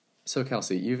So,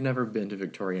 Kelsey, you've never been to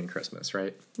Victorian Christmas,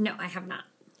 right? No, I have not.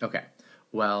 Okay.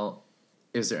 Well,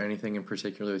 is there anything in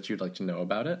particular that you'd like to know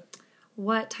about it?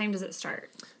 What time does it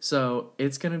start? So,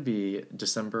 it's going to be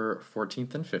December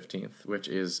 14th and 15th, which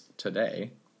is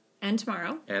today. And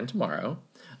tomorrow. And tomorrow,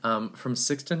 from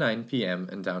 6 to 9 p.m.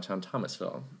 in downtown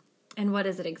Thomasville. And what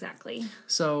is it exactly?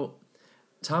 So,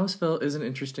 Thomasville is an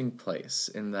interesting place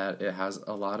in that it has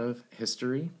a lot of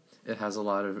history, it has a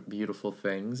lot of beautiful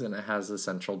things, and it has a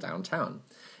central downtown.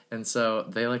 And so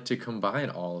they like to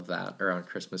combine all of that around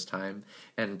Christmas time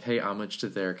and pay homage to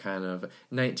their kind of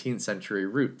 19th century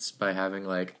roots by having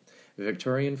like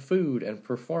Victorian food and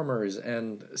performers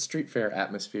and street fair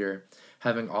atmosphere,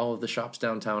 having all of the shops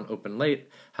downtown open late,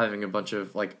 having a bunch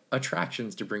of like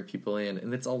attractions to bring people in,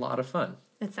 and it's a lot of fun.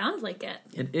 It sounds like it.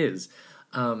 It is.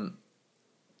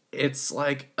 It's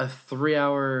like a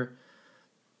 3-hour,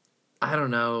 I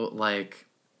don't know, like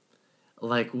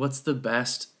what's the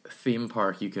best theme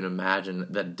park you can imagine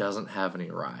that doesn't have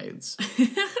any rides?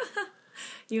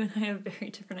 You and I have very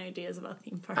different ideas about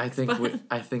theme parks. I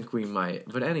think we might.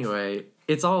 But anyway,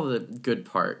 it's all the good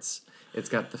parts. It's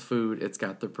got the food, it's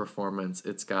got the performance,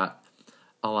 it's got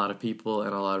a lot of people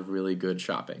and a lot of really good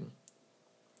shopping.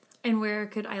 And where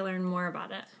could I learn more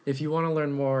about it? If you want to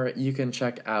learn more, you can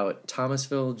check out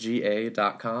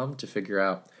thomasvillega.com to figure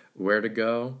out where to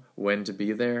go, when to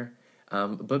be there.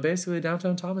 But basically,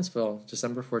 downtown Thomasville,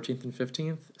 December 14th and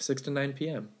 15th, 6 to 9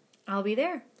 p.m. I'll be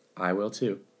there. I will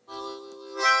too.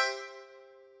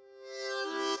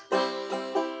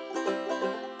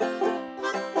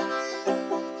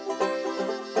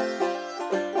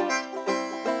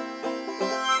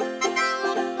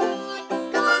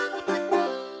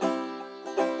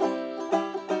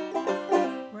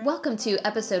 Welcome to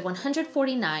episode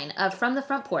 149 of From the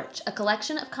Front Porch, a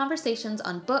collection of conversations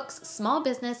on books, small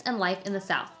business, and life in the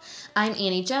South. I'm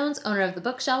Annie Jones, owner of The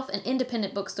Bookshelf, an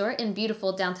independent bookstore in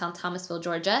beautiful downtown Thomasville,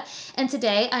 Georgia, and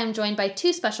today I am joined by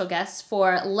two special guests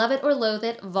for Love It or Loathe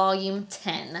It, Volume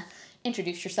 10.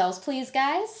 Introduce yourselves, please,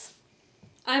 guys.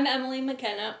 I'm Emily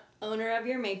McKenna, owner of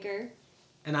Your Maker.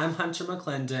 And I'm Hunter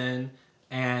McClendon,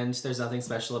 and there's nothing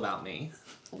special about me.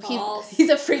 He's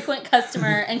a frequent customer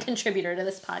and contributor to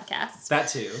this podcast. That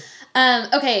too.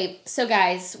 Okay, so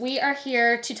guys, we are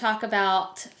here to talk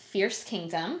about Fierce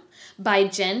Kingdom by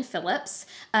Jen Phillips.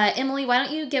 Emily, why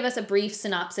don't you give us a brief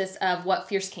synopsis of what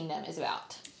Fierce Kingdom is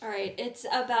about? All right, it's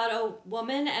about a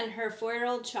woman and her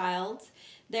 4-year-old child.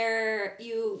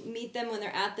 You meet them when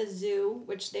they're at the zoo,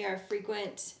 which they are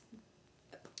frequent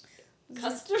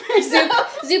customers.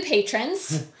 Zoo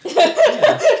patrons.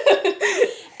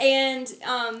 And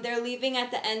they're leaving at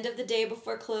the end of the day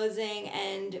before closing,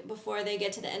 and before they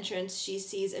get to the entrance, she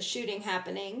sees a shooting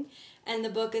happening. And the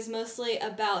book is mostly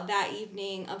about that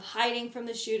evening of hiding from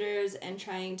the shooters and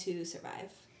trying to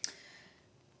survive.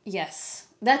 Yes,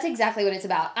 that's exactly what it's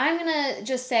about. I'm going to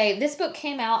just say this book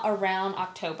came out around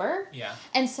October. Yeah.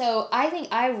 And so I think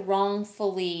I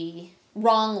wrongly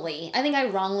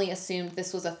assumed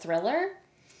this was a thriller.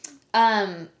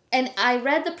 And I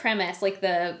read the premise, like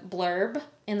the blurb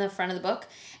in the front of the book,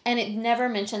 and it never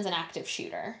mentions an active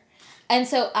shooter. And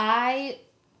so I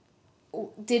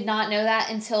did not know that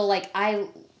until, like, I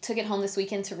took it home this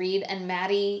weekend to read, and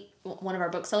Maddie, one of our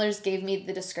booksellers, gave me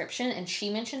the description, and she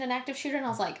mentioned an active shooter, and I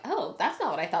was like, oh, that's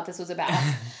not what I thought this was about.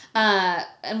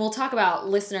 And we'll talk about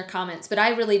listener comments, but I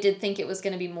really did think it was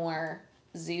going to be more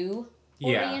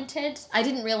zoo-oriented. Yeah. I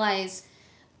didn't realize,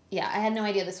 I had no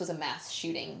idea this was a mass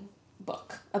shooting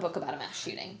book. A book about a mass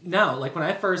shooting. No,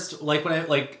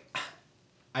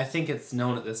 I think it's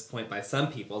known at this point by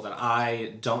some people that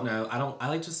I don't know. I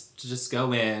like just to just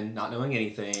go in not knowing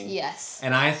anything. Yes.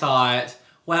 And I thought,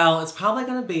 well, it's probably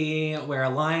going to be where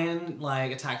a lion,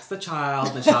 attacks the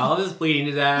child is bleeding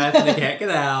to death, and they can't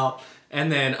get out.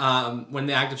 And then when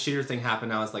the active shooter thing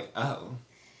happened, I was like, oh.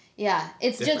 Yeah,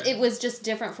 it was just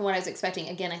different from what I was expecting.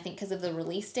 Again, I think because of the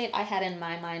release date, I had in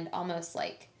my mind almost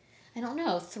I don't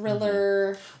know,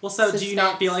 thriller. Mm-hmm. Well, so suspense. Do you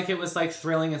not feel like it was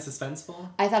thrilling and suspenseful?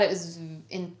 I thought it was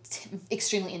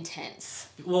extremely intense.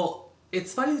 Well,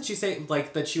 it's funny that you say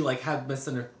that you had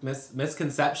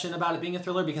misconception about it being a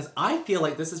thriller, because I feel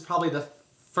like this is probably the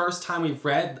first time we've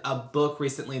read a book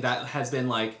recently that has been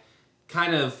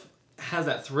kind of has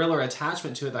that thriller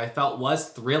attachment to it that I felt was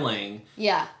thrilling.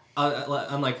 Yeah.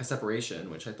 Unlike A Separation,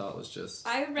 which I thought was just...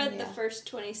 I read the first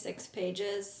 26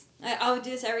 pages. I would do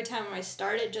this every time when I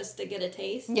started just to get a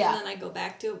taste. Yeah. And then I go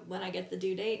back to it when I get the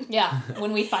due date. Yeah,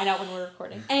 when we find out when we're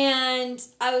recording. And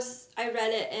I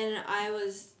read it and I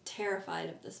was terrified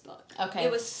of this book. Okay.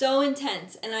 It was so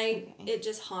intense and it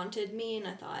just haunted me, and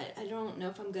I thought, I don't know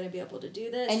if I'm going to be able to do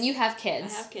this. And you have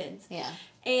kids. I have kids. Yeah.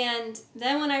 And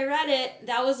then when I read it,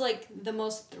 that was like the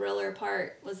most thriller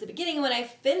part was the beginning. And when I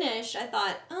finished, I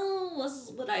thought,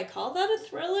 would I call that a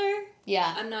thriller?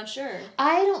 Yeah. I'm not sure.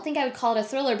 I don't think I would call it a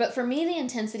thriller, but for me, the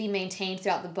intensity maintained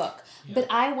throughout the book. Yeah. But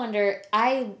I wonder,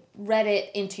 I read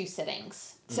it in 2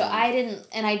 sittings. So I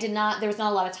did not, there was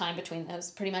not a lot of time between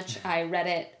those. Pretty much I read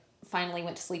it, finally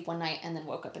went to sleep one night, and then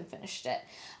woke up and finished it.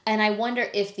 And I wonder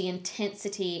if the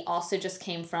intensity also just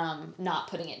came from not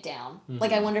putting it down. Mm-hmm.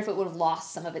 Like, I wonder if it would have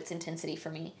lost some of its intensity for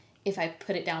me if I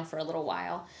put it down for a little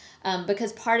while.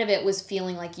 Because part of it was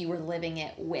feeling like you were living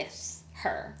it with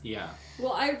her. Yeah.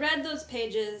 Well, I read those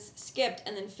pages, skipped,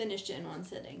 and then finished it in one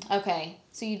sitting. Okay.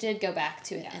 So you did go back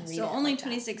to it and read it. So only like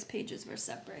 26 pages were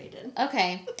separated.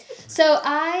 Okay. So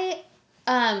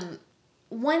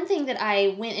one thing that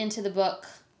I went into the book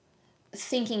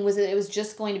thinking was that it was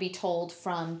just going to be told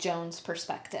from Joan's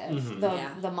perspective,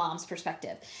 the mom's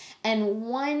perspective. And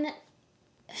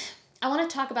I want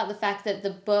to talk about the fact that the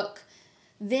book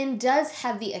then does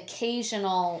have the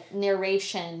occasional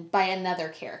narration by another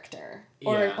character.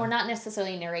 Or not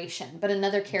necessarily narration, but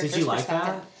another character's perspective. Did you like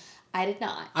that? I did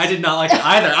not. I did not like it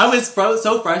either. I was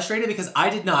so frustrated because I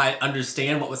did not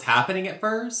understand what was happening at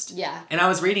first. Yeah. And I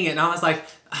was reading it and I was like,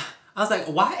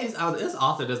 this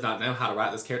author does not know how to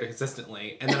write this character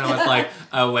consistently. And then I was like,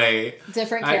 oh wait.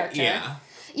 Different character. Yeah.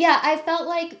 Yeah, I felt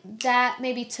like that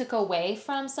maybe took away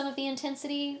from some of the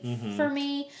intensity for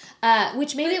me,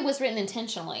 which maybe it was written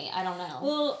intentionally. I don't know.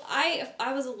 Well,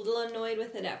 I was a little annoyed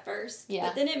with it at first. Yeah.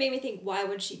 But then it made me think, why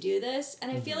would she do this?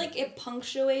 And I feel like it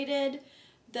punctuated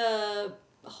the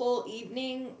whole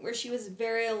evening where she was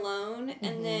very alone,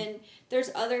 and then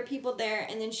there's other people there,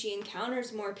 and then she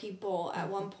encounters more people at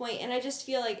one point, and I just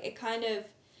feel like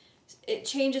it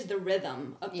changes the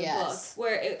rhythm of the book,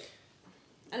 where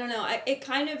I don't know,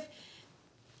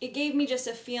 it gave me just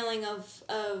a feeling of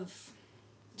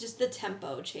just the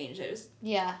tempo changes.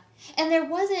 Yeah. And there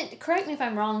wasn't, correct me if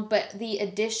I'm wrong, but the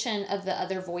addition of the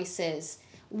other voices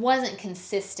wasn't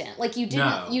consistent. Like you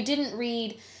didn't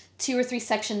read 2 or 3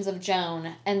 sections of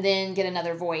Joan and then get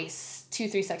another voice,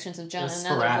 2-3 sections of Joan and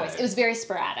another voice. It was very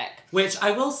sporadic. Which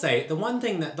I will say, the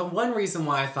one reason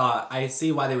why I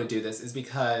see why they would do this is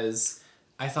because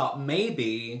I thought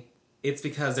maybe it's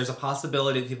because there's a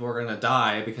possibility that people are going to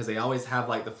die, because they always have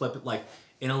like the flip, like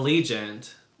in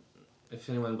Allegiant, if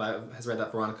anyone has read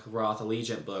that Veronica Roth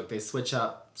Allegiant book, they switch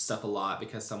up stuff a lot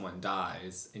because someone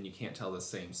dies, and you can't tell the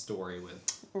same story with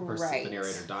the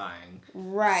narrator dying.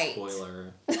 Right.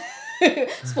 Spoiler.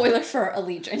 Spoiler for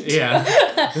Allegiant. Yeah.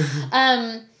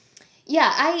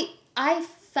 I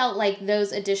felt like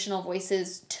those additional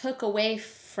voices took away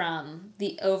from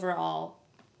the overall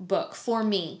book for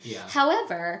me. Yeah.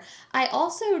 However, I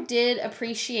also did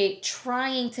appreciate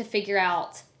trying to figure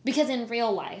out, because in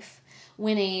real life,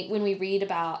 when we read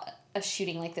about a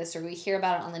shooting like this or we hear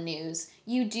about it on the news,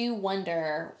 you do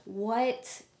wonder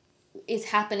what is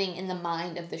happening in the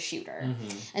mind of the shooter.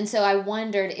 Mm-hmm. And so I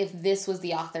wondered if this was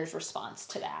the author's response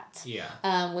to that.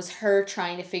 Yeah. Was her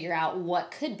trying to figure out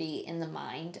what could be in the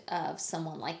mind of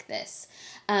someone like this.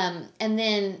 And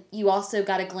then you also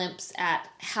got a glimpse at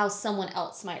how someone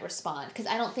else might respond. Because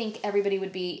I don't think everybody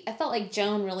would be... I felt like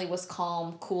Joan really was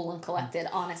calm, cool, and collected,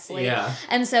 honestly. Yeah.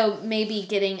 And so maybe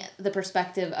getting the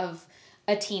perspective of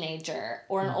a teenager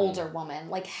or an older woman,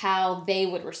 like how they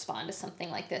would respond to something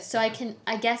like this. So I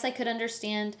guess I could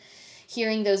understand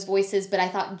hearing those voices, but I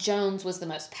thought Joan's was the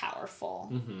most powerful.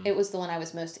 Mm-hmm. It was the one I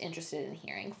was most interested in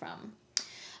hearing from.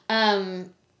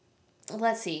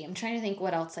 Let's see. I'm trying to think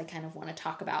what else I kind of want to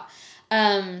talk about.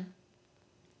 I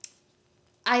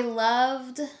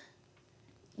loved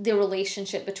the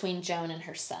relationship between Joan and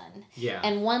her son. Yeah.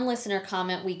 And one listener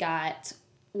comment we got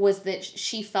was that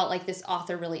she felt like this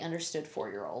author really understood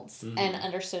 4-year-olds and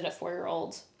understood a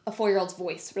 4-year-old's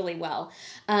voice really well.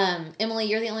 Emily,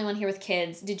 you're the only one here with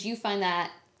kids. Did you find that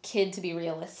kid to be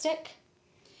realistic?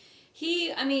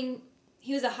 He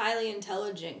was a highly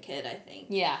intelligent kid, I think.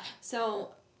 Yeah. So,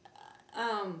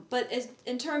 but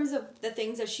in terms of the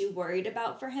things that she worried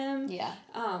about for him,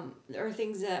 or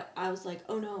things that I was like,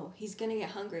 oh no, he's gonna get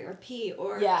hungry or pee,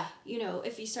 or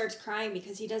if he starts crying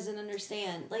because he doesn't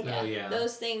understand, like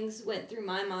those things went through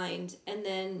my mind, and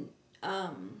then I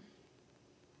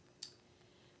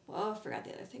forgot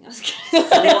the other thing I was gonna say.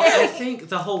 Well, I think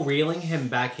the whole reeling him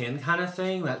back in kind of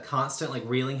thing, that constant like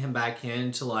reeling him back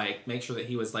in to like make sure that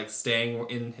he was like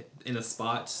staying in a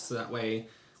spot, so that way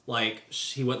like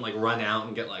he wouldn't like run out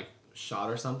and get like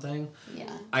shot or something.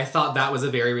 Yeah. I thought that was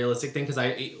a very realistic thing, because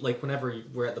I like whenever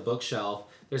we're at the bookshelf,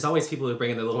 there's always people who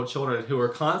bring in their little children who are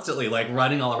constantly like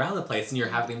running all around the place, and you're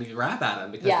having to grab at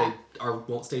them because they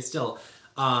won't stay still.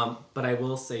 But I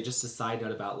will say, just a side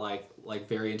note about like like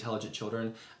very intelligent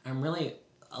children. I'm really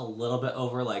a little bit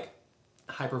over like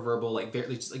hyperverbal, like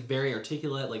very just like very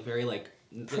articulate, like very like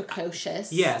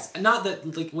Precocious. yes, not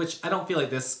that like which I don't feel like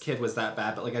this kid was that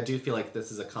bad, but like I do feel like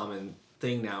this is a common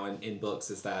thing now in books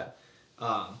is that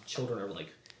children are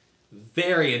like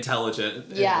very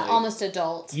intelligent. Yeah, and, like, almost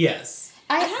adult. yes.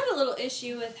 I had a little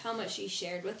issue with how much she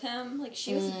shared with him. Like,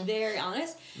 she was very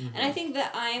honest. Mm-hmm. And I think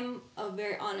that I'm a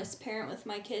very honest parent with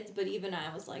my kids, but even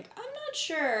I was like, I'm not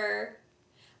sure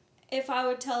if I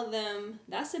would tell them,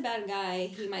 that's a bad guy,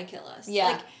 he might kill us.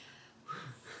 Yeah.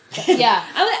 Like, Yeah.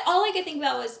 all I could think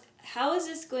about was, how is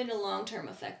this going to long-term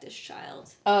affect this child?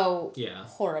 Oh, Yeah.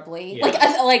 horribly.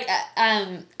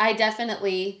 Yeah. I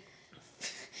definitely...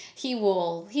 He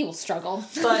will struggle.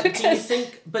 But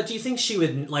do you think she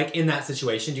would like in that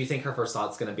situation? Do you think her first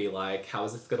thought's gonna be like, how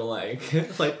is this gonna like?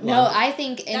 No, I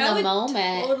think in That the would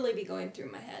moment, totally be going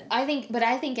through my head. I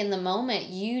think in the moment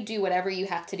you do whatever you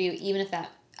have to do, even if that.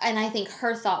 And I think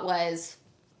her thought was,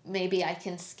 maybe I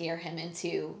can scare him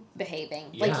into behaving.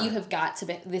 Yeah. Like, you have got to.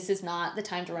 This is not the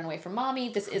time to run away from mommy.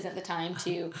 This isn't the time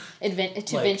to Like-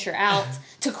 venture out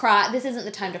to cry. This isn't the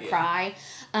time to cry.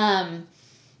 And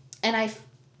I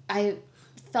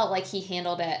felt like he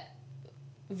handled it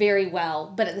very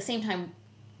well, but at the same time,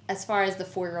 as far as the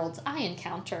 4-year-olds I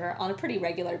encounter on a pretty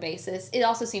regular basis, it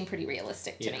also seemed pretty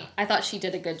realistic to me. I thought she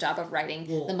did a good job of writing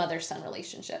the mother-son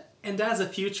relationship. And as a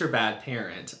future bad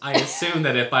parent, I assume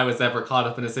that if I was ever caught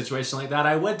up in a situation like that,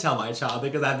 I would tell my child,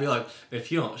 because I'd be like,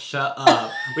 if you don't shut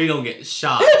up, we gonna get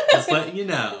shot. Just let you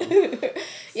know.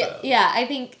 Yeah, I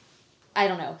think, I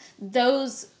don't know,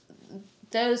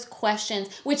 those questions,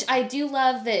 which I do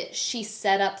love that she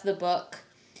set up the book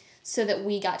so that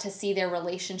we got to see their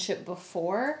relationship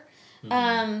before.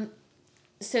 So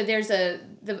there's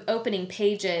the opening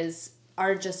pages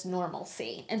are just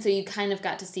normalcy. And so you kind of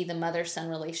got to see the mother-son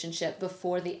relationship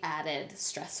before the added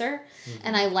stressor.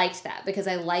 And I liked that because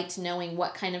I liked knowing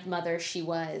what kind of mother she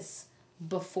was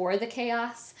before the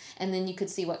chaos, and then you could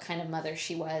see what kind of mother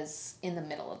she was in the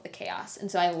middle of the chaos.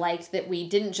 And so I liked that we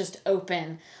didn't just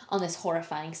open on this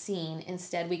horrifying scene.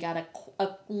 Instead, we got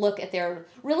a look at their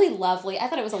really lovely, I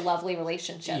thought it was a lovely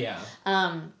relationship. Yeah.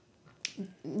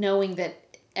 Knowing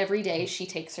that every day she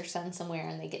takes her son somewhere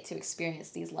and they get to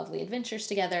experience these lovely adventures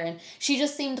together. And she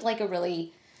just seemed like a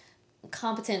really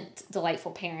competent,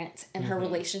 delightful parent, and her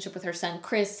relationship with her son.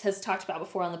 Chris has talked about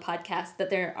before on the podcast that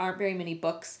there aren't very many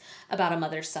books about a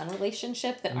mother-son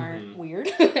relationship that aren't weird.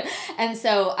 And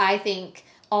so I think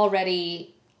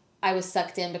already I was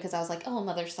sucked in because I was like, oh, a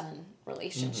mother-son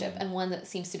relationship, and one that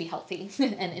seems to be healthy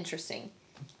and interesting.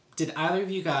 Did either of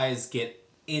you guys get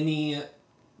any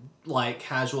like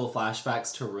casual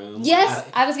flashbacks to Room? Yes,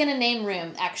 I was going to name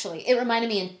Room, actually. It reminded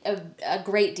me a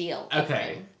great deal of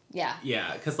Okay. Room. Yeah.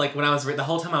 Yeah, because like when I was the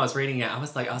whole time I was reading it, I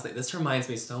was like, this reminds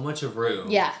me so much of Room.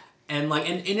 Yeah. And like,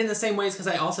 and in the same ways, because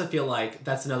I also feel like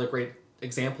that's another great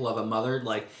example of a mother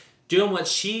like doing what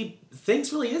she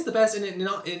thinks really is the best,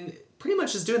 and pretty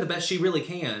much is doing the best she really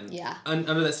can. Yeah.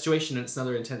 Under that situation, and it's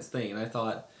another intense thing. And I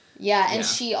thought. Yeah, and Yeah.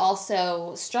 she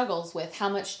also struggles with how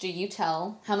much does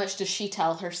she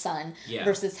tell her son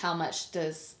versus how much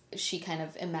does she kind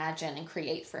of imagine and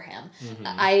create for him.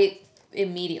 I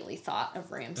immediately thought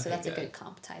of Room, so that's a good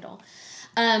comp title.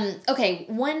 Okay,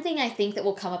 one thing I think that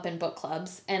will come up in book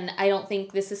clubs, and I don't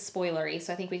think this is spoilery,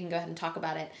 so I think we can go ahead and talk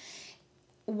about it.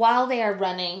 While they are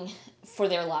running for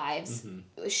their lives,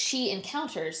 she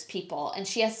encounters people, and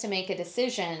she has to make a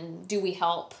decision. Do we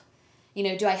help?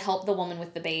 Do I help the woman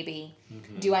with the baby?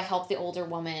 Do I help the older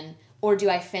woman? Or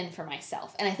do I fend for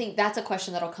myself? And I think that's a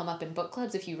question that'll come up in book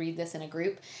clubs if you read this in a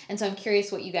group. And so I'm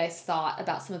curious what you guys thought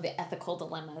about some of the ethical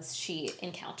dilemmas she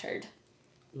encountered.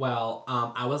 Well,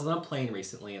 I was on a plane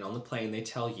recently, and on the plane they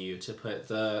tell you to put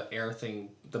the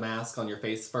mask on your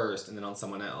face first and then on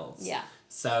someone else. Yeah.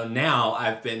 So now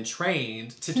I've been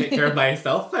trained to take care of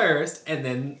myself first, and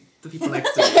then the people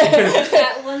next to me.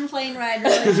 That one plane ride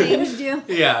really changed you.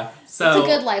 Yeah. So It's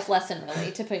a good life lesson,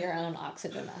 really, to put your own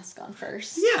oxygen mask on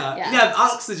first. Yeah,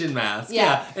 oxygen mask.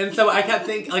 Yeah. And so I kept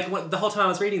thinking, the whole time I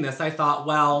was reading this, I thought,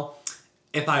 well,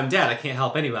 if I'm dead, I can't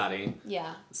help anybody.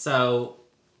 Yeah. So,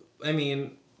 I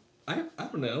mean, I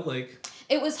don't know, like.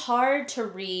 It was hard to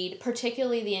read,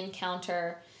 particularly the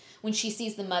encounter when she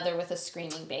sees the mother with a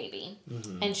screaming baby.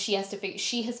 And she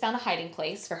has found a hiding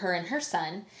place for her and her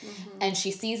son. And she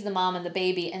sees the mom and the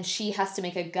baby, and she has to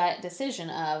make a gut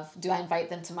decision of, do I invite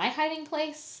them to my hiding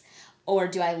place? Or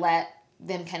do I let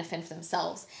them kind of fend for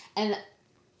themselves? And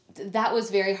that was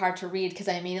very hard to read because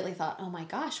I immediately thought, oh my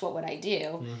gosh, what would I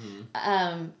do?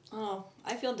 Oh,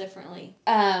 I feel differently.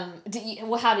 How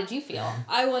did you feel?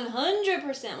 I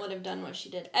 100% would have done what she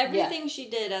did. Everything she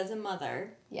did as a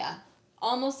mother, Yeah.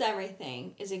 almost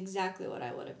everything, is exactly what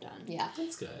I would have done. Yeah.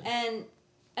 That's good. And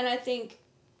I think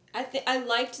I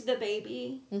liked the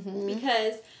baby Mm-hmm.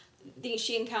 because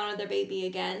she encountered their baby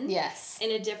again. Yes. In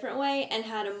a different way and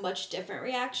had a much different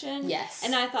reaction. Yes.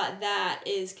 And I thought that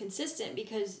is consistent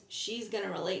because she's going to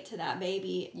relate to that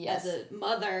baby Yes. as a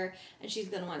mother and she's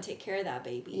going to want to take care of that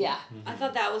baby. Yeah. I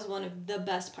thought that was one of the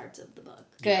best parts of the book.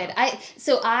 Good. Yeah.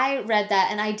 I read that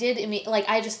and I did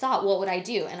I just thought, what would I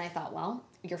do? And I thought, well,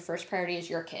 your first priority is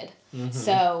your kid. Mm-hmm.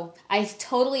 So I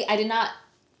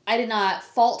did not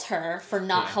fault her for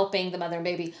not helping the mother and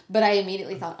baby, but I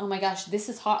immediately thought, oh my gosh, this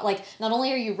is hard. Like, not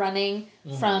only are you running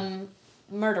from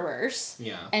murderers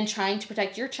and trying to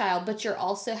protect your child, but you're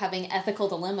also having ethical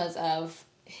dilemmas of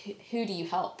who do you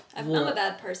help? I'm a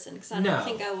bad person because I don't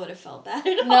think I would have felt bad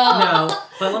at all. No,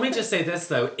 but let me just say this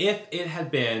though. If it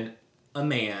had been a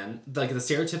man, like the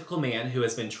stereotypical man who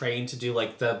has been trained to do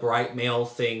like the bright male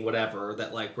thing, whatever,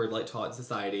 that like we're like taught in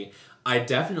society, I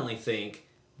definitely think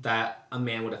that a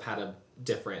man would have had a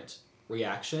different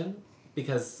reaction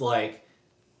because like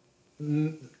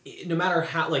no matter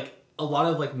how like a lot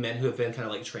of like men who have been kind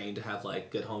of like trained to have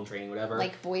like good home training, whatever,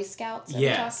 Like Boy Scouts?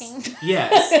 yes, Are we talking?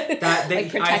 yes, that they,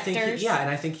 Like I think, protectors? and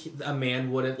I think a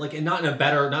man would have like, and not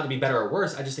to be better or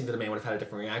worse. I just think that a man would have had a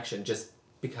different reaction just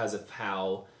because of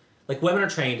how, like, women are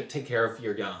trained to take care of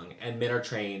your young, and men are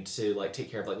trained to like take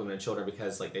care of like women and children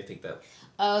because like they think that.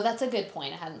 Oh, that's a good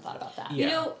point. I hadn't thought about that. Yeah.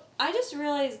 You know, I just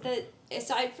realized that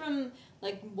aside from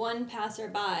like one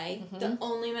passerby, the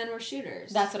only men were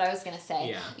shooters. That's what I was going to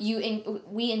say. Yeah.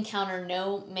 We encounter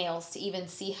no males to even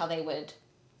see how they would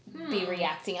be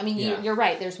reacting. I mean, Yeah. you're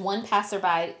right. There's one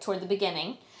passerby toward the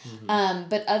beginning.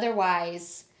 But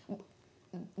otherwise,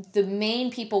 the main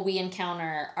people we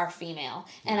encounter are female.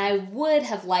 And I would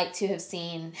have liked to have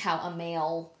seen how a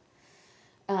male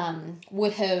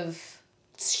would have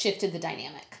shifted the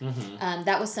dynamic.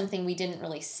 That was something we didn't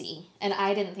really see. And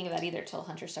I didn't think of that either till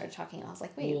Hunter started talking. And I was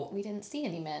like, wait, we didn't see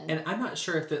any men. And I'm not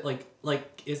sure if that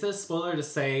like is it a spoiler to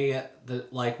say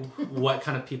that like what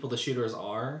kind of people the shooters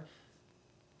are?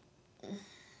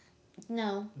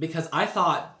 No. Because I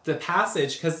thought the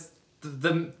passage, because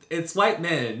it's white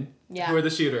men who are the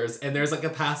shooters, and there's like a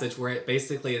passage where it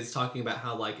basically is talking about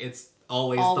how like it's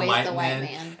always the white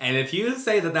man. And if you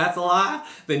say that that's a lie,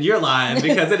 then you're lying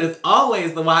because it is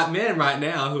always the white men right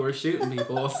now who are shooting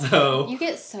people. So You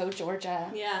get so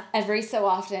Georgia. Yeah. Every so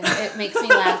often. It makes me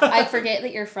laugh. I forget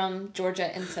that you're from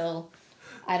Georgia until,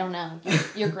 I don't know,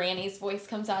 your granny's voice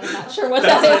comes out. I'm not sure what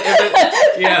that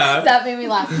is. yeah. That made me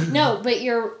laugh. No, but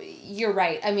you're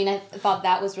right. I mean, I thought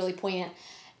that was really poignant.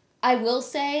 I will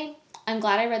say, I'm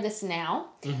glad I read this now.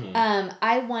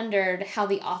 I wondered how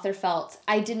the author felt.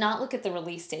 I did not look at the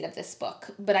release date of this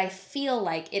book, but I feel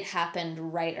like it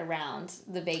happened right around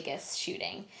the Vegas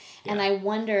shooting. Yeah. And I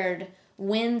wondered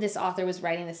when this author was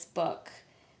writing this book,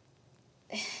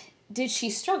 did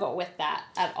she struggle with that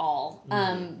at all?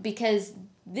 Because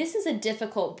this is a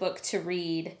difficult book to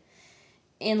read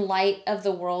in light of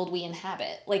the world we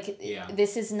inhabit. Like,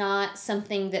 this is not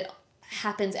something that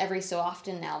happens every so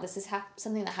often now. This is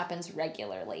something that happens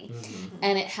regularly.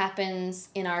 And it happens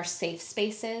in our safe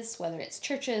spaces, whether it's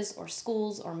churches or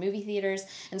schools or movie theaters.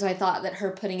 And so I thought that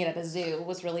her putting it at a zoo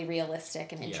was really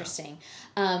realistic and interesting.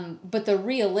 But the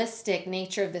realistic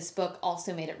nature of this book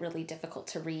also made it really difficult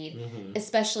to read,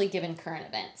 especially given current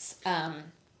events.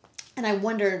 And I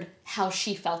wondered how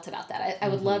she felt about that. I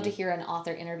would love to hear an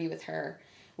author interview with her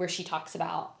where she talks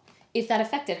about if that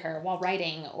affected her while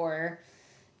writing, or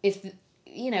if,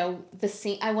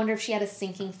 I wonder if she had a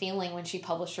sinking feeling when she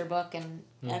published her book and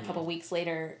a couple weeks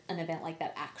later an event like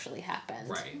that actually happened.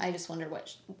 Right. I just wonder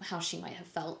how she might have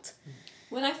felt.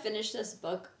 When I finished this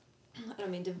book, I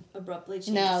don't mean to abruptly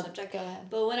change the subject. Go ahead.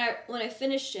 But when I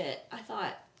finished it, I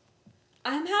thought,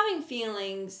 I'm having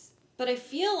feelings, but I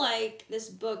feel like this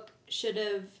book I should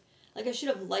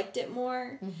have liked it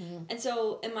more. And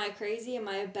so, am I crazy? Am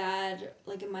I bad?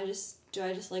 Like, do I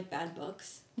just like bad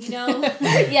books? You know?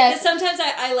 Yes. Sometimes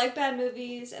I like bad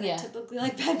movies, and I typically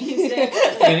like bad music.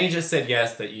 Annie just said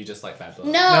yes, that you just like bad books.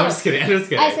 No, I'm just kidding.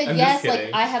 I said yes,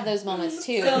 like I have those moments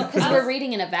too. Because we're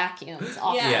reading in a vacuum. It's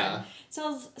awful. Yeah.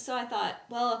 So I thought,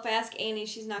 well, if I ask Annie,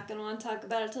 she's not going to want to talk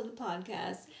about it till the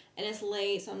podcast. And it's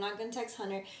late, so I'm not going to text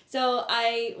Hunter. So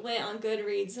I went on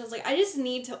Goodreads. I was like, I just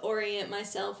need to orient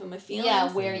myself and my feelings.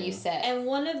 Yeah, where you sit. And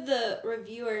one of the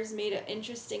reviewers made an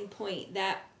interesting point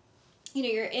that you know,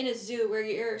 you're in a zoo where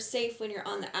you're safe when you're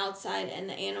on the outside and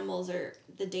the animals are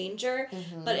the danger.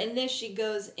 But in this, she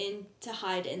goes in to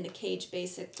hide in the cage,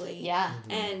 basically. Yeah.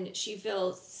 And she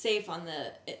feels safe on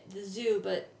the zoo,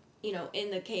 but, you know,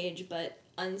 in the cage, but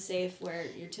unsafe where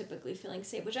you're typically feeling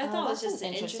safe, which I thought was that's just an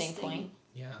an interesting point.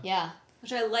 Yeah. Yeah.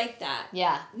 Which I like that.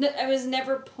 Yeah. I was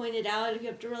never pointed out. If you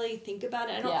have to really think about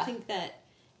it, I don't think that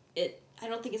I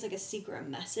don't think it's like a secret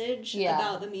message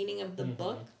about the meaning of the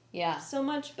book Yeah. so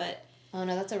much, but... Oh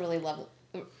no, that's a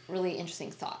really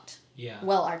interesting thought. Yeah.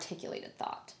 Well articulated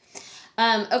thought.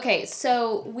 Okay,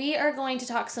 so we are going to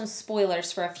talk some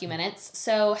spoilers for a few minutes.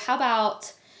 So how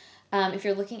about if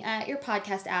you're looking at your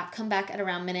podcast app, come back at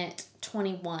around minute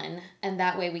 21, and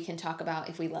that way we can talk about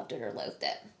if we loved it or loathed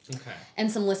it. Okay. And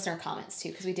some listener comments too,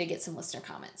 because we did get some listener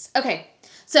comments. Okay,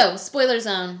 so spoiler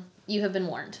zone, you have been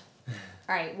warned.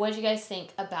 All right, what did you guys think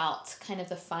about kind of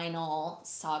the final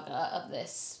saga of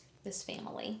this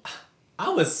family? I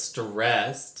was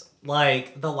stressed.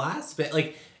 Like, the last bit,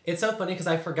 like, it's so funny because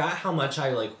I forgot how much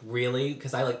I, like, really,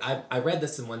 because I read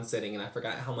this in one sitting and I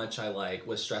forgot how much I, like,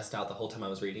 was stressed out the whole time I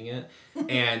was reading it.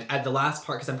 And at the last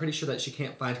part, because I'm pretty sure that she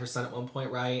can't find her son at one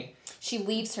point, right? She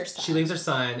leaves her son. She leaves her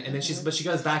son, and then but she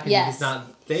goes back and Yes. he's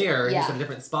not there, he's in a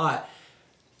different spot.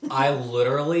 I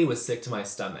literally was sick to my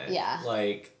stomach. Yeah.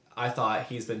 Like, I thought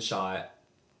he's been shot,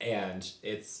 and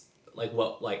it's... Like,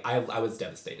 what, like, I was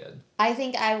devastated. I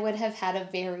think I would have had a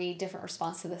very different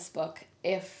response to this book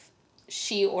if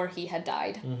she or he had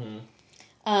died.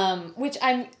 Which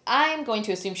I'm going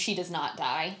to assume she does not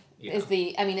die. Yeah.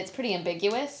 I mean, it's pretty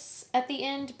ambiguous at the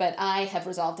end, but I have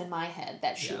resolved in my head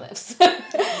that she lives.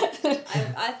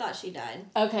 I thought she died.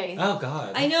 Okay. Oh,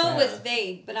 God. I know sad. it was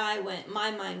vague, but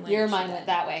my mind went... Your she mind died. went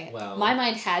that way. Wow. My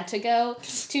mind had to go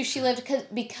to she lived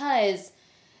because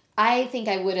I think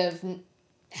I would have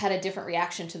had a different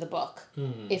reaction to the book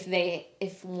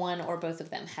if one or both of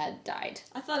them had died.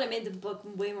 I thought it made the book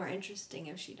way more interesting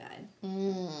if she died.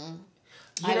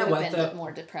 I would have been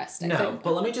more depressed. But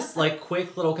let me just, like,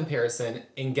 quick little comparison.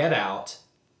 In Get Out,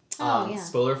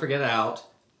 spoiler for Get Out,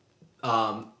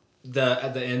 at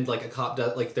the end, like, a cop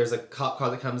does, like, there's a cop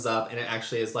car that comes up, and it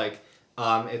actually is, like,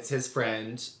 it's his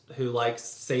friend who, like,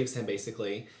 saves him,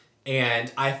 basically. And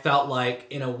I felt like,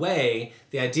 in a way,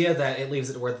 the idea that it leaves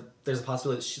it where there's a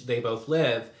possibility that they both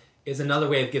live is another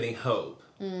way of giving hope.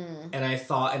 And I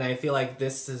feel like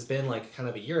this has been, like, kind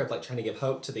of a year of, like, trying to give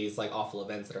hope to these, like, awful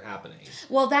events that are happening.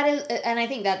 Well, that is, and I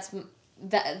think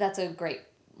that's a great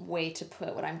way to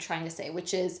put what I'm trying to say,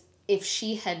 which is if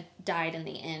she had died in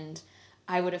the end,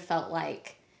 I would have felt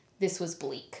like this was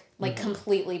bleak. Like,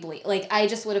 completely bleak. Like, I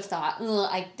just would have thought,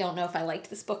 I don't know if I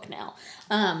liked this book now.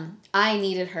 I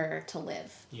needed her to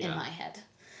live in my head.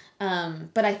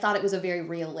 But I thought it was a very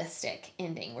realistic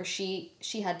ending where she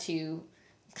had to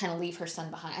kind of leave her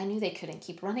son behind. I knew they couldn't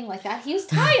keep running like that. He was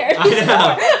tired.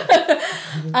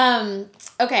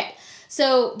 Okay.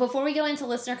 So before we go into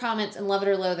listener comments and love it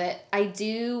or loathe it, I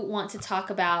do want to talk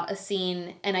about a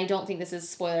scene, and I don't think this is a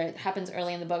spoiler, it happens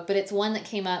early in the book, but it's one that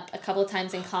came up a couple of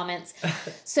times in comments.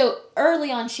 So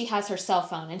early on, she has her cell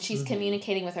phone, and she's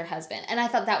communicating with her husband, and I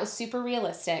thought that was super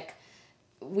realistic.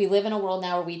 We live in a world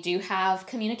now where we do have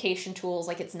communication tools,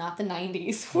 like it's not the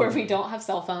 90s where we don't have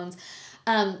cell phones.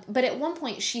 But at one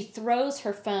point, she throws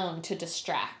her phone to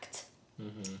distract.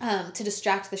 To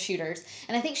distract the shooters.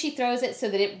 And I think she throws it so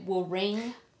that it will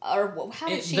ring, or how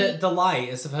did she... The light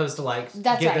is supposed to, like,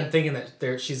 get them thinking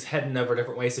that she's heading over a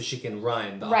different way so she can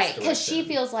run the opposite Right, because direction. she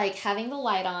feels like having the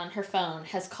light on her phone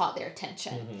has caught their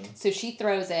attention. So she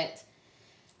throws it.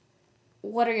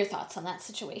 What are your thoughts on that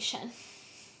situation?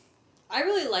 I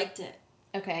really liked it.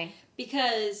 Okay.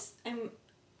 Because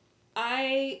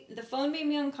the phone made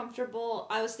me uncomfortable.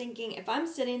 I was thinking if I'm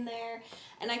sitting there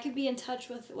and I could be in touch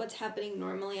with what's happening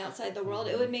normally outside the world,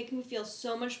 it would make me feel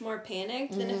so much more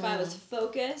panicked than if I was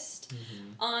focused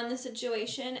on the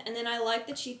situation. And then I like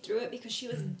that she threw it because she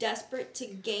was desperate to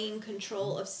gain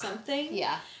control of something.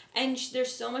 Yeah. And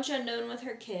there's so much unknown with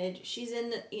her kid. She's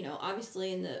in the,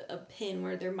 obviously in a pen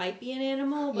where there might be an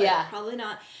animal, but probably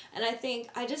not. And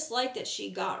I just like that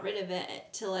she got rid of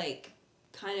it to, like,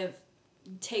 kind of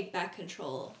take back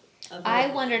control of I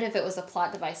her. wondered if it was a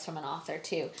plot device from an author,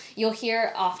 too. You'll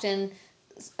hear often,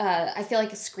 I feel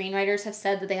like screenwriters have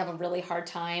said that they have a really hard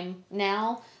time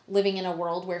now living in a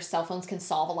world where cell phones can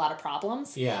solve a lot of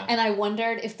problems. Yeah. And I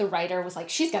wondered if the writer was like,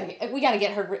 we got to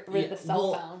get her rid of the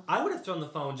cell phone. I would have thrown the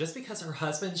phone just because her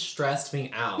husband stressed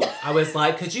me out. I was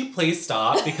like, could you please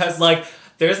stop? Because, like,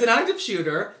 there's an active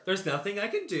shooter. There's nothing I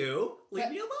can do. Leave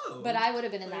me alone. But I would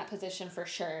have been in that position for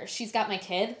sure. She's got my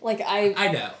kid. Like,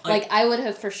 I know. Like, I would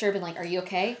have for sure been like, are you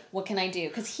okay? What can I do?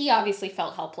 Because he obviously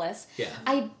felt helpless. Yeah.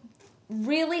 I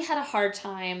really had a hard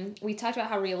time. We talked about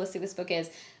how realistic this book is.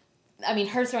 I mean,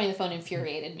 her throwing the phone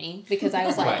infuriated me because I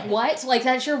was like, Right. what? Like,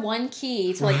 that's your one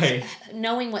key to, like, Right.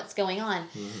 knowing what's going on.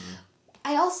 Mm-hmm.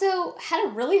 I also had a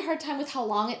really hard time with how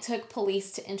long it took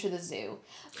police to enter the zoo.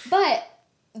 But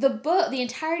the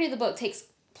entirety of the book takes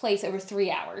place over 3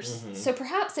 hours. Mm-hmm. So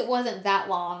perhaps it wasn't that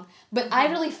long. But I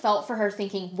really felt for her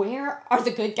thinking, where are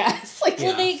the good guys? Like,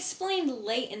 Well, they explained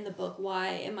late in the book why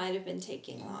it might have been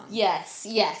taking long. yes.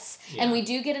 Yeah. And we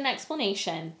do get an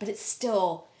explanation, but it's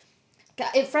still...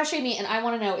 It frustrated me, and I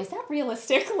want to know, is that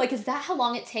realistic? Like, is that how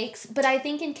long it takes? But I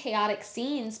think in chaotic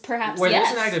scenes, perhaps, Where yes.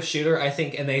 there's an active shooter, I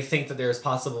think, and they think that there's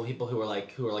possible people who are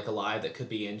like alive that could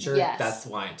be injured. Yes. That's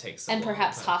why it takes so and long.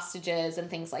 perhaps hostages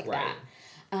and things like Right.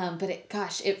 that. But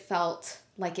it felt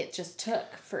like it just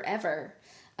took forever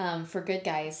for good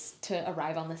guys to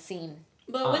arrive on the scene.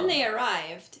 But when they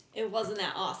arrived, it wasn't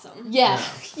that awesome. Yeah.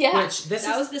 Which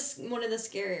That was one of the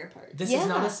scarier parts. This Yeah. is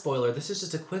not a spoiler. This is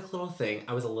just a quick little thing.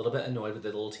 I was a little bit annoyed with the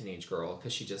little teenage girl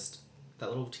because that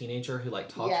little teenager who like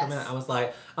talked for a minute. I was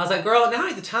like, girl, now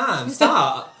ain't the time.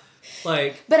 Stop.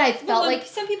 Like. But I Well, felt when like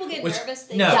some people get nervous.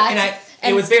 They No, Yeah,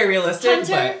 it was very realistic,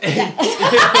 Hunter- but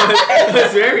it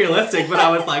was very realistic. But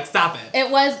I was like, stop it.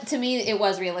 it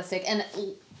was realistic, and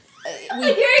You're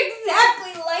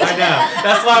exactly like I know.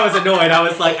 That's why I was annoyed. I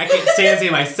was like, I can't stand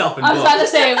seeing myself in I was about to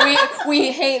books. say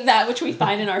we hate that which we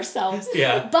find in ourselves.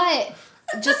 Yeah. But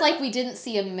just like we didn't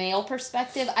see a male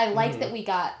perspective, I like that we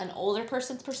got an older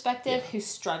person's perspective who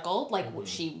struggled, like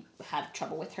she had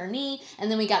trouble with her knee,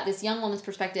 and then we got this young woman's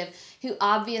perspective who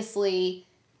obviously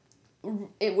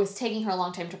it was taking her a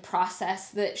long time to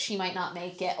process that she might not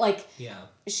make it. Like Yeah.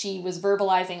 she was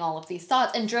verbalizing all of these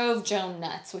thoughts and drove Joan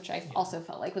nuts, which I also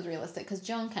felt like was realistic because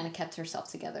Joan kind of kept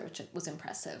herself together, which was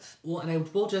impressive. Well, and I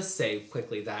will just say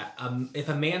quickly that if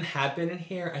a man had been in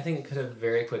here, I think it could have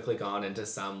very quickly gone into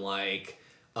some like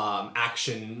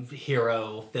action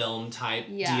hero film type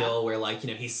deal where like,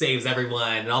 he saves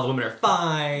everyone and all the women are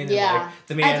fine. Yeah. And, like,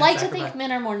 the man I'd like to think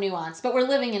men are more nuanced, but we're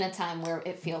living in a time where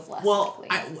it feels less likely.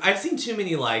 I've seen too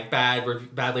many like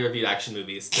badly reviewed action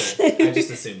movies to I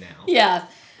just assume now. Yeah.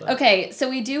 Okay, so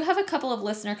we do have a couple of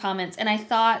listener comments, and I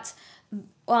thought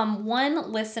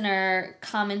one listener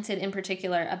commented in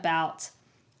particular about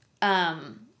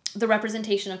the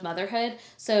representation of motherhood.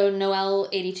 So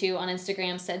Noelle82 on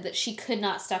Instagram said that she could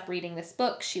not stop reading this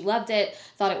book. She loved it,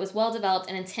 thought it was well developed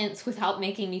and intense without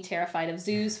making me terrified of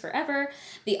zoos forever.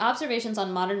 The observations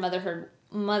on modern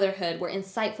motherhood were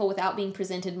insightful without being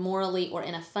presented morally or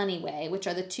in a funny way, which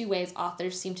are the two ways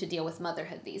authors seem to deal with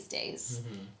motherhood these days.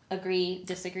 Mm-hmm. Agree?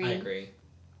 Disagree? I agree.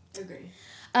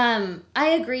 I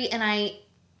agree, and I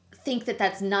think that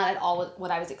that's not at all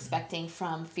what I was expecting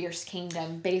from Fierce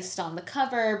Kingdom based on the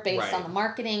cover, based on the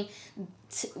marketing.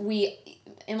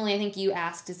 Emily, I think you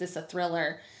asked, is this a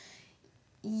thriller?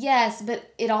 Yes,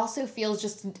 but it also feels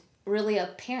just really a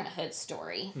parenthood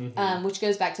story, which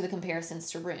goes back to the comparisons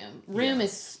to Room. Room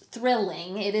is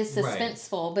thrilling, it is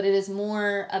suspenseful, but it is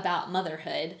more about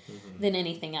motherhood than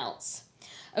anything else.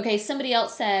 Okay, somebody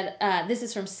else said, this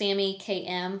is from Sammy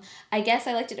KM. I guess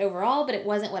I liked it overall, but it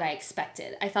wasn't what I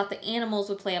expected. I thought the animals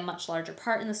would play a much larger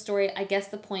part in the story. I guess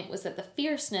the point was that the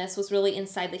fierceness was really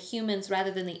inside the humans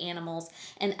rather than the animals,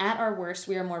 and at our worst,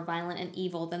 we are more violent and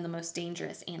evil than the most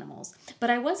dangerous animals. But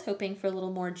I was hoping for a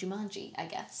little more Jumanji, I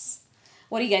guess.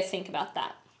 What do you guys think about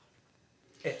that?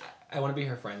 I want to be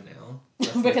her friend now.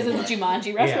 Because of the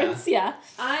Jumanji reference? Yeah.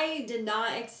 I did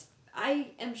not I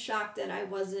am shocked that I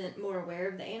wasn't more aware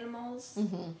of the animals.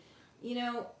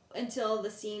 Until the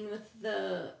scene with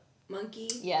the monkey.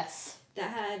 Yes.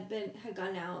 That had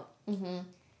gone out. And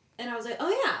I was like,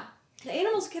 oh yeah, the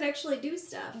animals could actually do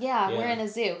stuff. Yeah, we're in a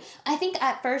zoo. I think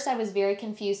at first I was very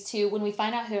confused too when we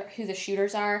find out who the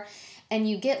shooters are. And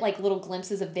you get like little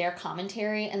glimpses of their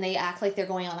commentary and they act like they're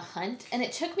going on a hunt. And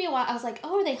it took me a while. I was like,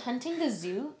 oh, are they hunting the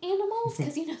zoo animals?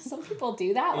 Because, some people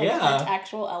do that. Like hunt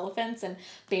actual elephants and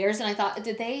bears. And I thought,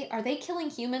 are they killing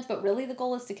humans? But really the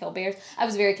goal is to kill bears. I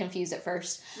was very confused at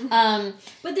first.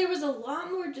 But there was a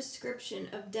lot more description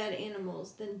of dead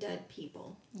animals than dead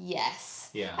people. Yes.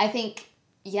 Yeah. I think...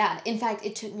 Yeah, in fact,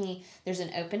 it took me, there's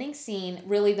an opening scene,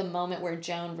 really the moment where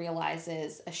Joan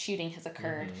realizes a shooting has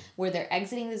occurred, where they're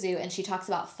exiting the zoo, and she talks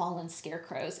about fallen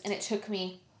scarecrows, and it took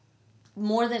me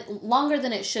longer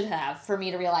than it should have for me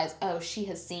to realize, oh, she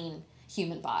has seen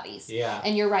human bodies. Yeah.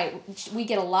 And you're right, we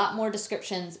get a lot more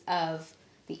descriptions of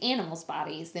the animals'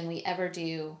 bodies than we ever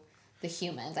do the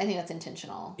humans. I think that's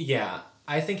intentional. Yeah,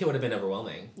 I think it would have been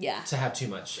overwhelming. Yeah. To have too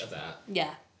much of that. Yeah.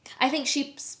 I think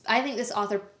this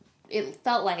author... It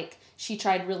felt like she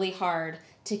tried really hard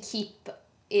to keep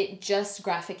it just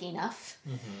graphic enough.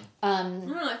 I don't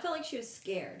know. I felt like she was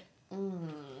scared.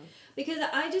 Because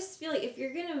I just feel like if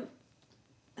you're gonna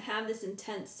have this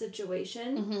intense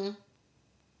situation,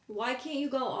 why can't you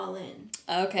go all in?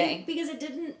 Okay. Because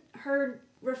her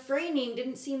refraining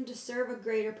didn't seem to serve a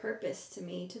greater purpose to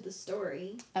me, to the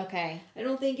story. Okay. I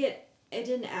don't think it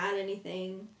didn't add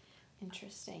anything.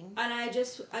 Interesting. And I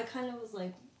kind of was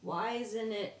like, why isn't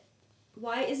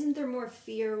there more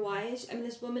fear?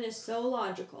 This woman is so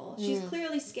logical. She's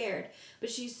clearly scared, but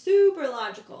she's super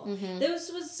logical.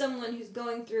 This was someone who's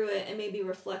going through it and maybe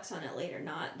reflects on it later.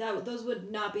 Those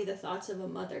would not be the thoughts of a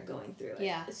mother going through it.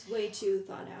 Yeah. It's way too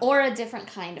thought out. Or a different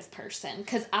kind of person.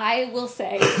 Because I will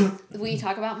say, we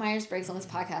talk about Myers-Briggs on this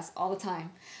podcast all the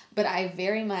time, but I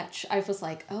was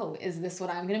like, oh, is this what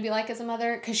I'm going to be like as a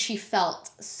mother? Because she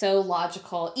felt so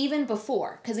logical, even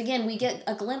before. Because again, we get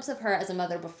a glimpse of her as a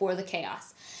mother before the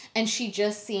chaos. And she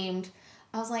just seemed,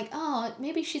 I was like, oh,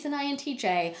 maybe she's an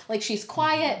INTJ. Like, she's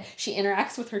quiet, she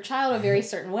interacts with her child a very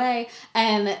certain way.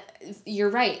 And you're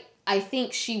right. I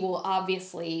think she will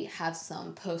obviously have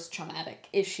some post-traumatic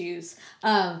issues.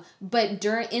 But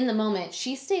in the moment,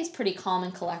 she stays pretty calm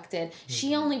and collected.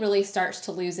 She only really starts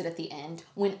to lose it at the end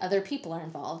when other people are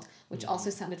involved, which also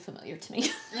sounded familiar to me.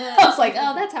 I was like,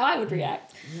 oh, that's how I would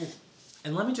react.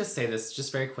 And let me just say this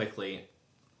just very quickly.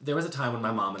 There was a time when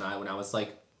my mom and I, when I was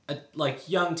like a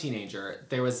young teenager,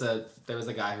 there was a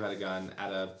guy who had a gun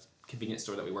at a convenience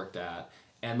store that we worked at.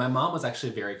 And my mom was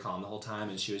actually very calm the whole time,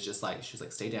 and she was like,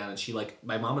 stay down. And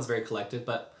my mom was very collected,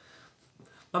 but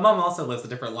my mom also lives a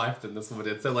different life than this woman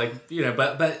did. So like,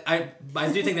 but I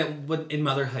do think that in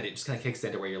motherhood, it just kind of kicks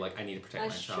into where you're like, I need to protect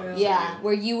That's my child. true. Yeah,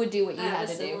 where you would do what you I had have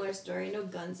to a do. similar story. No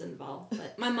guns involved,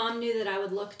 but my mom knew that I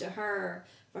would look to her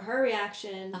for her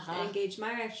reaction and engage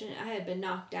my reaction. I had been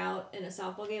knocked out in a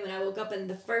softball game, and I woke up, and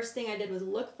the first thing I did was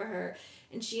look for her,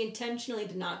 and she intentionally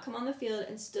did not come on the field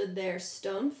and stood there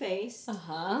stone-faced so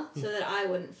that I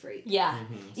wouldn't freak. Yeah.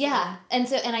 Yeah. And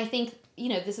I think,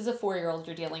 this is a 4-year-old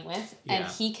you're dealing with, and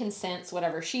he can sense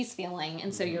whatever she's feeling,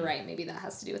 and so you're right, maybe that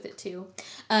has to do with it too.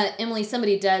 Emily,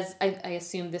 somebody does, I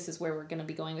assume this is where we're going to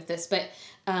be going with this, but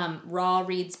Raw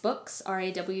reads books,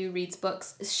 R-A-W reads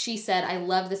books. She said, I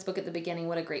love this book at the beginning,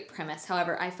 what a great premise.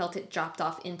 However, I felt it dropped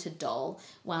off into dull,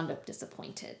 wound up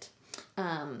disappointed.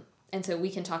 And so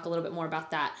we can talk a little bit more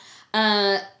about that.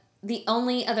 The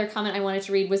only other comment I wanted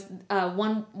to read was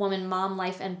one woman, Mom,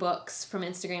 Life, and Books from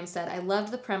Instagram said, I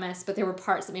loved the premise, but there were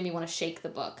parts that made me want to shake the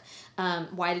book.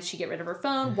 Why did she get rid of her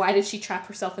phone? Why did she trap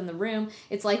herself in the room?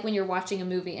 It's like when you're watching a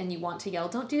movie and you want to yell,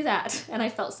 don't do that. And I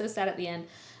felt so sad at the end,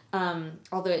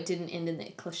 although it didn't end in the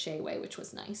cliche way, which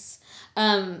was nice.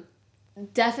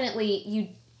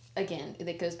 Definitely, again,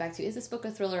 that goes back to, is this book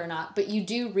a thriller or not? But you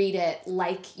do read it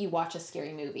like you watch a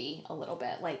scary movie a little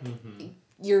bit. Like,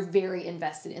 you're very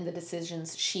invested in the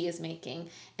decisions she is making.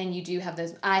 And you do have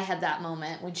those. I had that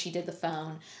moment when she did the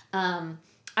phone.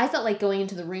 I felt like going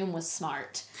into the room was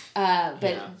smart. But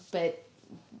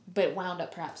wound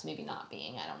up perhaps maybe not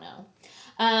being. I don't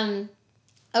know.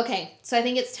 Okay, so I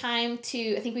think it's time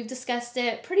I think we've discussed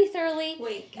it pretty thoroughly.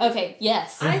 Wait. Okay,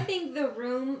 yes. I think The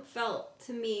Room felt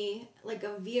to me like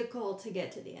a vehicle to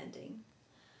get to the ending.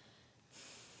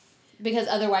 Because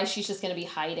otherwise she's just going to be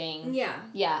hiding. Yeah.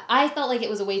 Yeah, I felt like it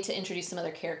was a way to introduce some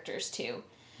other characters too.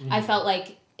 I felt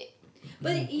like...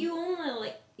 But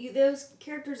those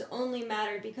characters only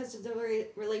mattered because of the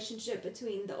relationship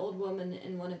between the old woman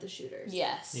and one of the shooters.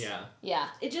 Yes. Yeah. Yeah.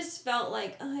 It just felt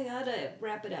like, I gotta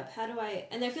wrap it up. How do I...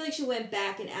 And I feel like she went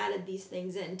back and added these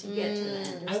things in to get to the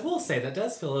end. I will say, that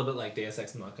does feel a little bit like Deus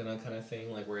Ex Machina kind of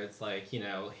thing, like, where it's like,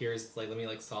 here's, like, let me,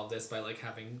 like, solve this by, like,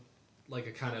 having, like,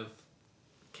 a kind of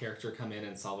character come in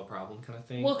and solve a problem kind of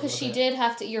thing. Well, because she did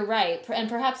have to, you're right, and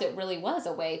perhaps it really was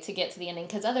a way to get to the ending,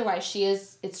 because otherwise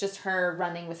it's just her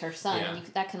running with her son, and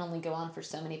that can only go on for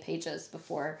so many pages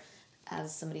before,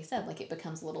 as somebody said, like, it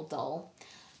becomes a little dull.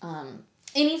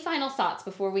 Any final thoughts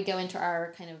before we go into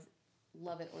our kind of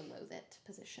love it or loathe it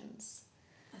positions?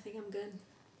 I think I'm good.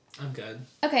 I'm good.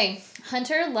 Okay,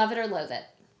 Hunter, love it or loathe it,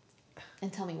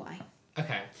 and tell me why.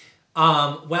 Okay.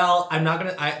 Well, I'm not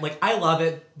gonna, I love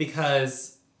it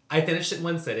because I finished it in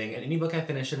one sitting, and any book I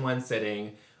finish in one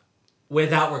sitting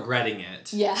without regretting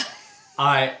it. Yeah.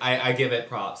 I give it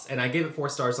props. And I gave it 4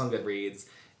 stars on Goodreads.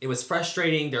 It was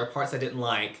frustrating. There are parts I didn't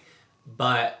like.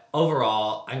 But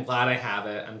overall, I'm glad I have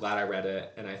it. I'm glad I read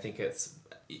it. And I think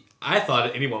I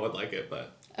thought anyone would like it,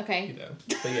 but... Okay.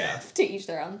 But yeah. To each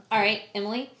their own. All right,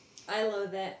 Emily? I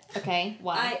loathe it. Okay,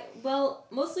 why?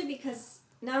 Mostly because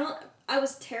I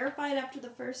was terrified after the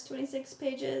first 26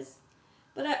 pages,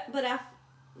 but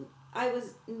I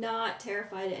was not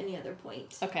terrified at any other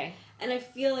point. Okay. And I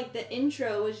feel like the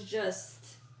intro was just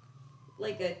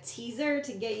like a teaser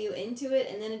to get you into it,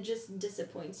 and then it just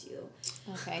disappoints you.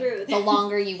 Okay. The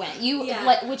longer you went.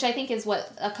 Which I think is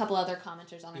what a couple other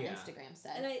commenters on our Instagram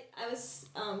said. And I was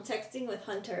texting with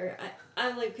Hunter.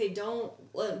 I'm like, okay, don't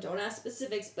ask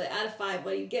specifics, but out of 5,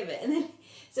 what do you give it? And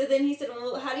then he said,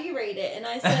 well, how do you rate it? And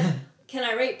I said, can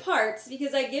I rate parts?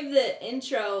 Because I give the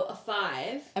intro a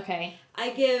 5. Okay.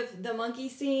 I give the monkey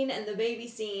scene and the baby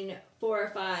scene 4 or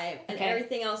 5, and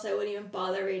everything else I wouldn't even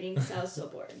bother rating because I was so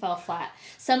bored. Fell flat.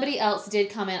 Somebody else did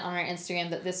comment on our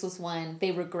Instagram that this was one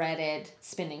they regretted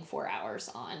spending 4 hours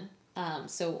on.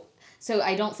 So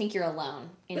I don't think you're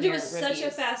alone in your reviews. But it was such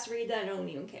a fast read that I don't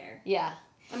even care. Yeah.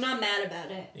 I'm not mad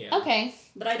about it. Yeah. Okay.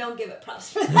 But I don't give it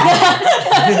props for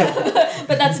that.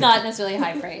 But that's not necessarily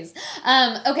high praise.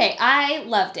 Okay, I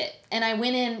loved it. And I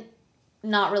went in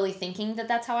not really thinking that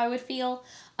that's how I would feel.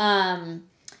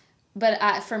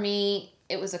 But for me,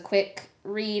 it was a quick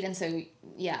read. And so,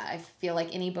 yeah, I feel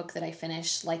like any book that I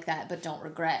finish like that but don't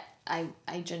regret, I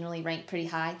generally rank pretty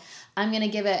high. I'm going to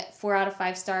give it 4 out of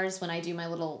 5 stars when I do my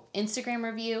little Instagram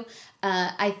review.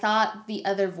 I thought the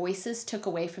other voices took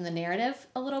away from the narrative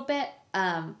a little bit,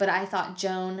 but I thought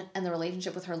Joan and the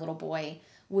relationship with her little boy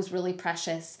was really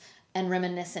precious and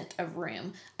reminiscent of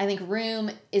Room. I think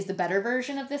Room is the better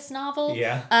version of this novel.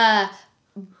 Yeah.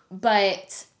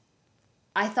 But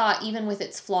I thought even with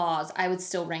its flaws, I would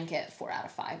still rank it 4 out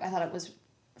of 5. I thought it was,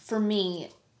 for me,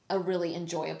 a really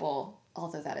enjoyable,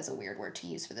 although that is a weird word to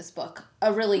use for this book,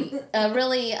 a really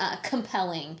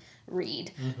compelling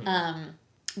read. Mm-hmm.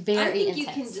 Very I think intense. you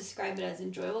can describe it as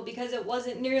enjoyable because it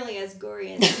wasn't nearly as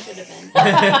gory as it should have been.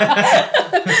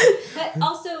 But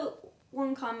also,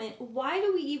 one comment, why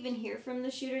do we even hear from the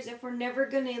shooters if we're never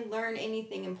going to learn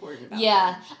anything important about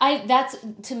them? That's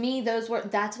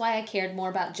why I cared more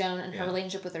about Joan and her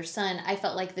relationship with her son. I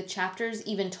felt like the chapters,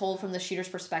 even told from the shooters'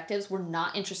 perspectives, were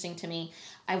not interesting to me.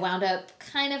 I wound up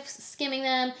kind of skimming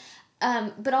them.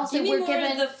 But also Give me we're more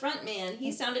given of the front man.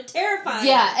 He sounded terrifying.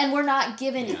 Yeah, and we're not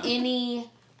given any,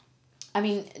 I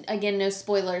mean, again, no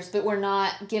spoilers, but we're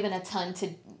not given a ton to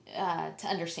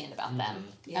understand about them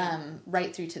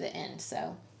right through to the end.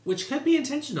 So, which could be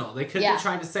intentional. They could be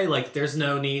trying to say like, there's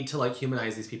no need to like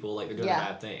humanize these people like they're doing a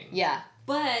bad thing. Yeah,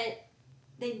 but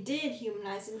they did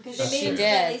humanize him because That's they made true.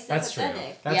 him slightly That's true.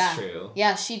 sympathetic. That's true.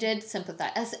 Yeah, she did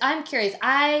sympathize. I'm curious.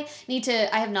 I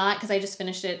have not because I just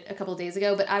finished it a couple of days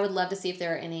ago, but I would love to see if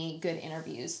there are any good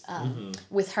interviews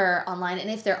with her online. And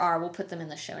if there are, we'll put them in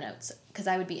the show notes because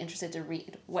I would be interested to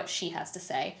read what she has to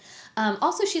say.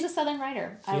 Also, she's a Southern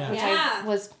writer, which I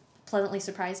was pleasantly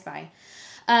surprised by.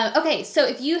 Okay, so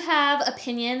if you have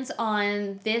opinions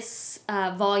on this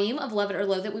volume of Love It or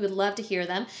Loathe It, we would love to hear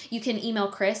them. You can email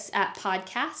Chris at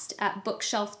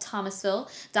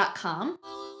podcast@bookshelfthomasville.com.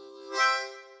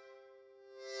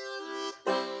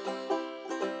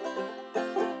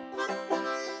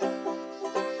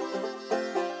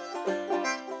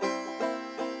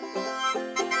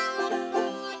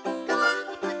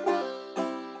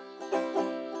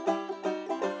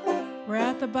 We're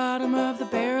at the bottom of the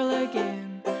barrel again.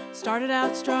 Started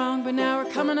out strong, but now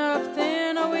we're coming up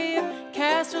thin. Oh, we've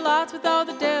cast our lots with all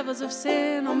the devils of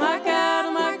sin. Oh my God,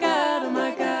 oh my God, oh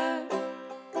my God.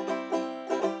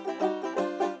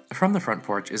 From the Front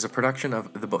Porch is a production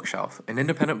of The Bookshelf, an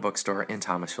independent bookstore in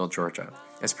Thomasville, Georgia.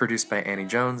 It's produced by Annie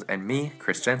Jones and me,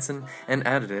 Chris Jensen, and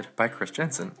edited by Chris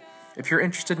Jensen. If you're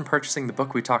interested in purchasing the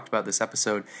book we talked about this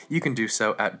episode, you can do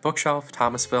so at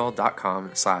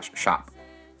bookshelfthomasville.com/shop.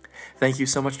 Thank you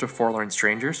so much to Forlorn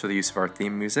Strangers for the use of our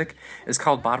theme music. It's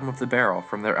called Bottom of the Barrel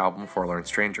from their album Forlorn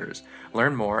Strangers.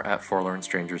 Learn more at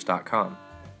forlornstrangers.com.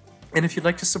 And if you'd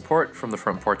like to support From the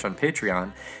Front Porch on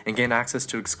Patreon and gain access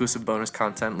to exclusive bonus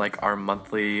content like our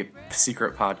monthly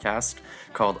secret podcast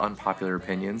called Unpopular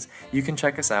Opinions, you can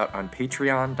check us out on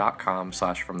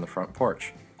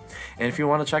patreon.com/fromthefrontporch. And if you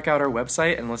want to check out our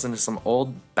website and listen to some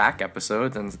old back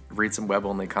episodes and read some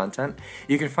web-only content,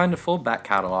 you can find a full back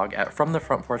catalog at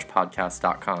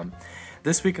fromthefrontporchpodcast.com.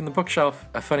 This week in the bookshelf,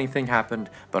 a funny thing happened,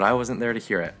 but I wasn't there to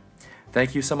hear it.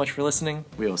 Thank you so much for listening.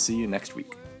 We will see you next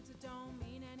week. Words that don't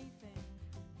mean anything.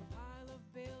 A pile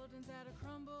of buildings that are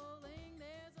crumbled